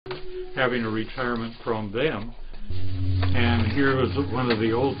having a retirement from them, and here was one of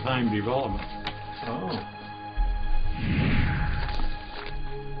the old-time developments. Oh.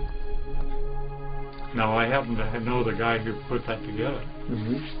 Now I happen to know the guy who put that together.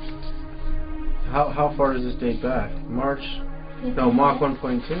 Mm-hmm. How far does this date back? March? No, Mach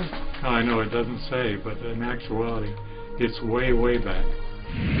 1.2? I know it doesn't say, but in actuality, it's way, way back.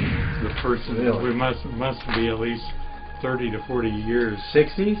 The person, really? We must be at least 30 to 40 years.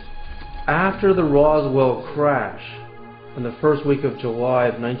 60s? After the Roswell crash, in the first week of July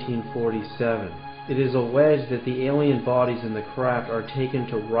of 1947, it is alleged that the alien bodies in the craft are taken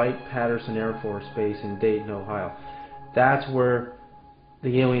to Wright-Patterson Air Force Base in Dayton, Ohio. That's where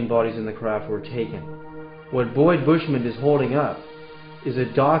the alien bodies in the craft were taken. What Boyd Bushman is holding up is a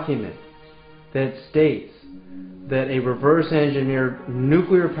document that states that a reverse-engineered,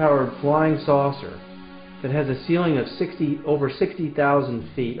 nuclear-powered flying saucer that has a ceiling of over 60,000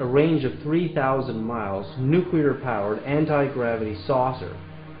 feet, a range of 3,000 miles, nuclear-powered, anti-gravity saucer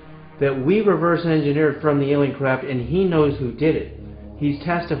that we reverse-engineered from the alien craft, and he knows who did it. He's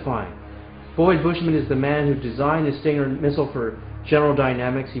testifying. Boyd Bushman is the man who designed the Stinger missile for General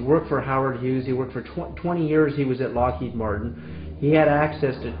Dynamics. He worked for Howard Hughes. He worked for 20 years. He was at Lockheed Martin. He had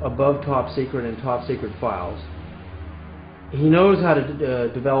access to above top secret and top secret files. He knows how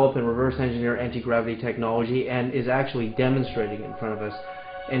to develop and reverse engineer anti-gravity technology and is actually demonstrating it in front of us.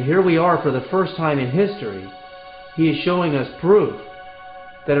 And here we are for the first time in history. He is showing us proof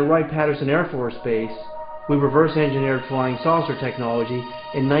that at Wright-Patterson Air Force Base we reverse engineered flying saucer technology.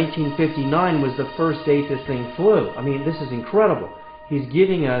 In 1959 was the first date this thing flew. I mean, this is incredible. He's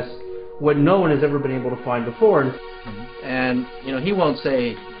giving us what no one has ever been able to find before. And you know, he won't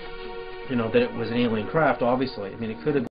say, you know, that it was an alien craft, obviously. I mean, it could have